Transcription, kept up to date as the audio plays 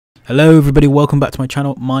Hello everybody, welcome back to my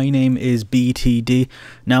channel. My name is BTD.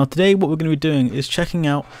 Now today what we're going to be doing is checking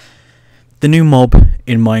out the new mob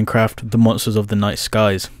in Minecraft, the Monsters of the Night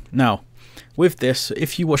Skies. Now with this,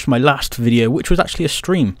 if you watched my last video, which was actually a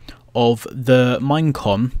stream of the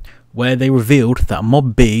Minecon, where they revealed that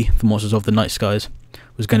Mob B, the Monsters of the Night Skies,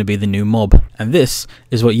 was going to be the new mob. And this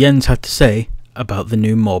is what Jens had to say about the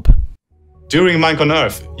new mob. During Minecon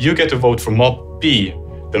Earth, you get to vote for Mob B,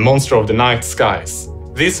 the Monster of the Night Skies.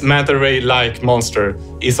 This manta ray-like monster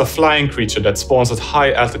is a flying creature that spawns at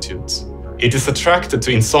high altitudes. It is attracted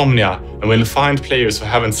to insomnia and will find players who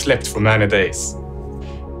haven't slept for many days.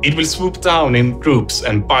 It will swoop down in groups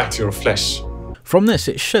and bite your flesh. From this,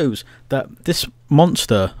 it shows that this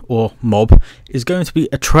monster, or mob, is going to be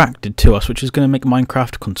attracted to us, which is going to make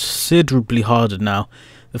Minecraft considerably harder now.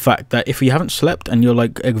 The fact that if you haven't slept and you're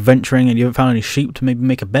like adventuring and you haven't found any sheep to maybe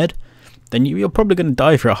make a bed, then you're probably going to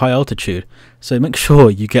die if you're at high altitude. So make sure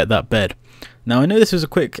you get that bed. Now I know this is a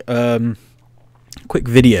quick video,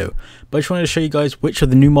 but I just wanted to show you guys which of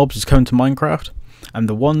the new mobs is coming to Minecraft, and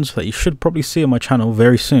the ones that you should probably see on my channel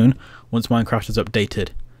very soon once Minecraft is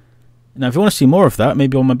updated. Now if you want to see more of that,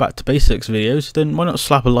 maybe on my Back to Basics videos, then why not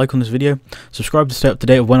slap a like on this video, subscribe to stay up to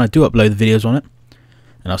date with when I do upload the videos on it,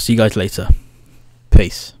 and I'll see you guys later.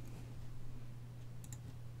 Peace.